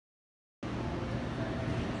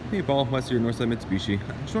Hey Paul, West here, Northside Mitsubishi.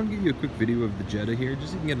 I just want to give you a quick video of the Jetta here, just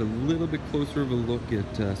so you can get a little bit closer of a look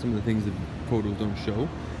at some of the things that photos don't show.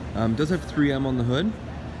 It does have 3M on the hood,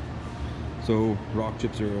 so rock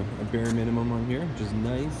chips are a bare minimum on here, which is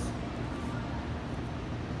nice.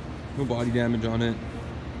 No body damage on it.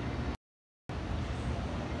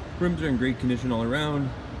 Rims are in great condition all around.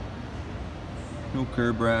 No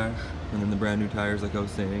curb rash, and then the brand new tires like I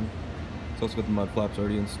was saying. It's also got the mud flaps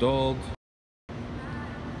already installed.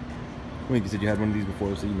 I think you said you had one of these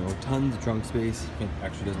before, so you know, tons of trunk space. It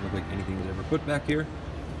actually doesn't look like anything was ever put back here.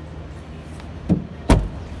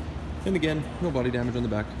 And again, no body damage on the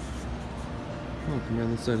back. I'll come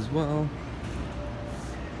around this side as well.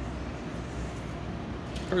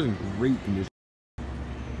 Car's in great condition.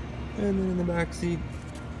 And then in the back seat,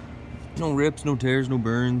 no rips, no tears, no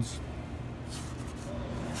burns.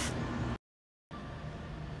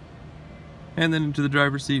 And then into the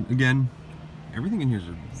driver's seat again. Everything in here is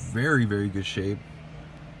in very, very good shape.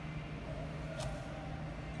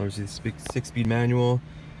 Obviously, the 6-speed manual.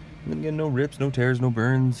 And then again, no rips, no tears, no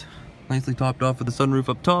burns. Nicely topped off with the sunroof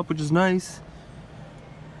up top, which is nice.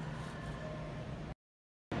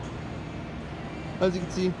 As you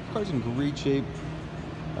can see, the car's in great shape.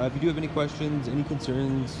 If you do have any questions, any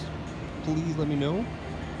concerns, please let me know.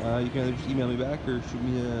 You can either just email me back or shoot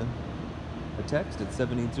me a text at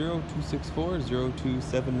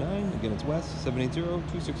 780-264-0279. Again, it's Wes,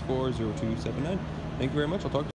 780-264-0279. Thank you very much. I'll talk to you.